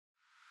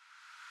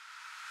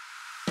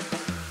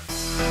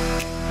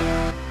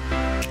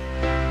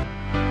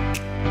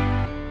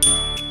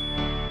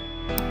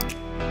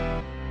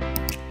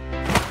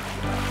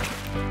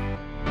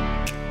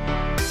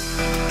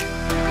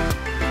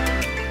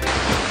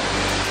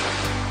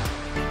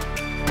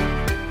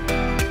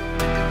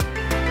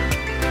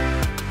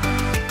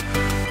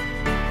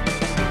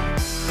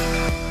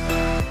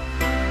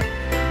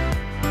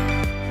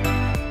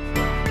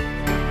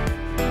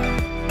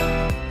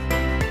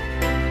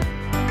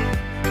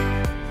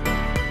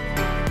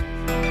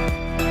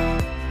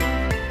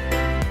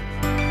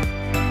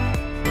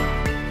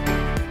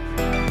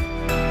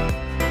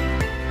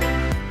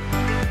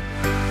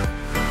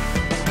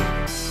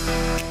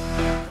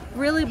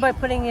by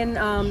putting in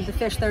the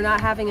fish, they're not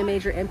having a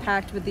major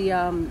impact with the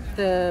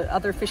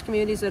other fish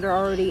communities that are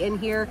already in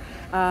here,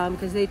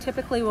 because they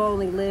typically will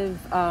only live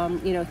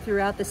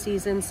throughout the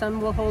season. Some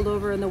will hold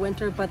over in the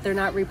winter, but they're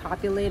not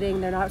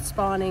repopulating, they're not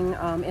spawning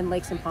in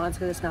lakes and ponds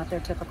because it's not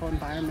their typical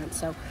environment.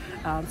 So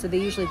they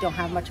usually don't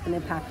have much of an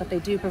impact, but they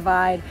do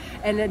provide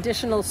an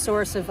additional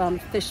source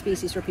of fish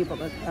species for people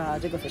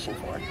to go fishing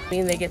for. I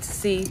mean, they get to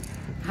see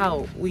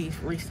how we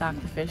restock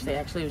the fish. They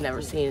actually have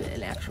never seen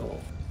an actual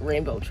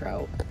rainbow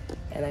trout,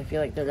 and I feel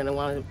like they're going to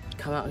want to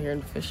come out here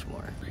and fish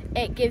more.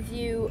 It gives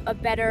you a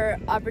better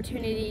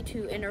opportunity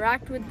to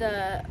interact with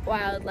the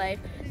wildlife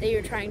that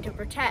you're trying to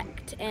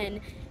protect,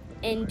 and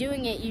in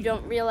doing it you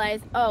don't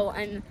realize, oh,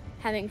 I'm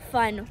having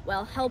fun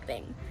while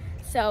helping.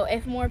 So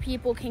if more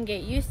people can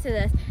get used to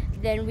this,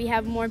 then we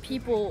have more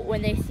people,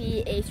 when they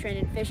see a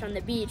stranded fish on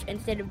the beach,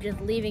 instead of just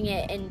leaving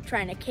it and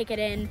trying to kick it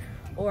in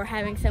or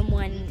having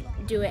someone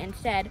do it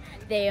instead,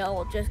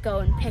 they'll just go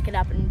and pick it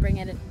up and bring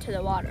it to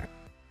the water.